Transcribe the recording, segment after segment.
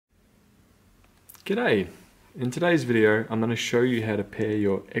G'day! In today's video I'm going to show you how to pair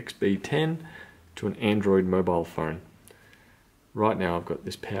your XB10 to an Android mobile phone. Right now I've got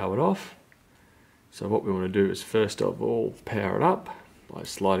this powered off, so what we want to do is first of all power it up by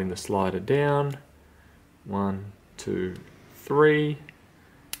sliding the slider down. 1, 2, 3,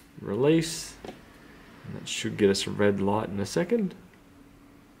 release, and that should get us a red light in a second.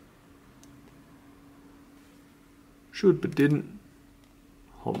 Should but didn't.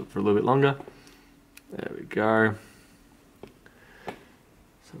 Hold it for a little bit longer. There we go.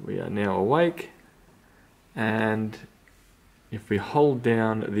 So we are now awake, and if we hold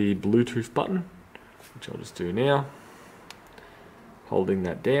down the Bluetooth button, which I'll just do now, holding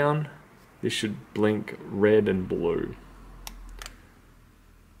that down, this should blink red and blue.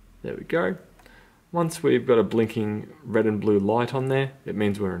 There we go. Once we've got a blinking red and blue light on there, it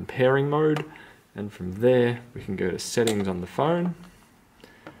means we're in pairing mode, and from there we can go to settings on the phone.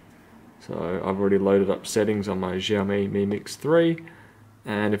 So I've already loaded up settings on my Xiaomi Mi Mix 3,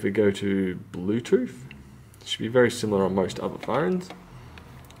 and if we go to Bluetooth, it should be very similar on most other phones.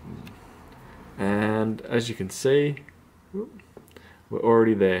 And as you can see, we're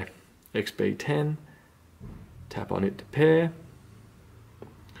already there. XB10, tap on it to pair,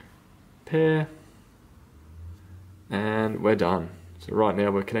 and we're done. So right now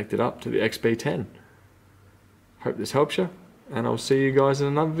we're connected up to the XB10. Hope this helps you, and I'll see you guys in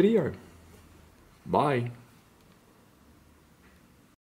another video. Bye.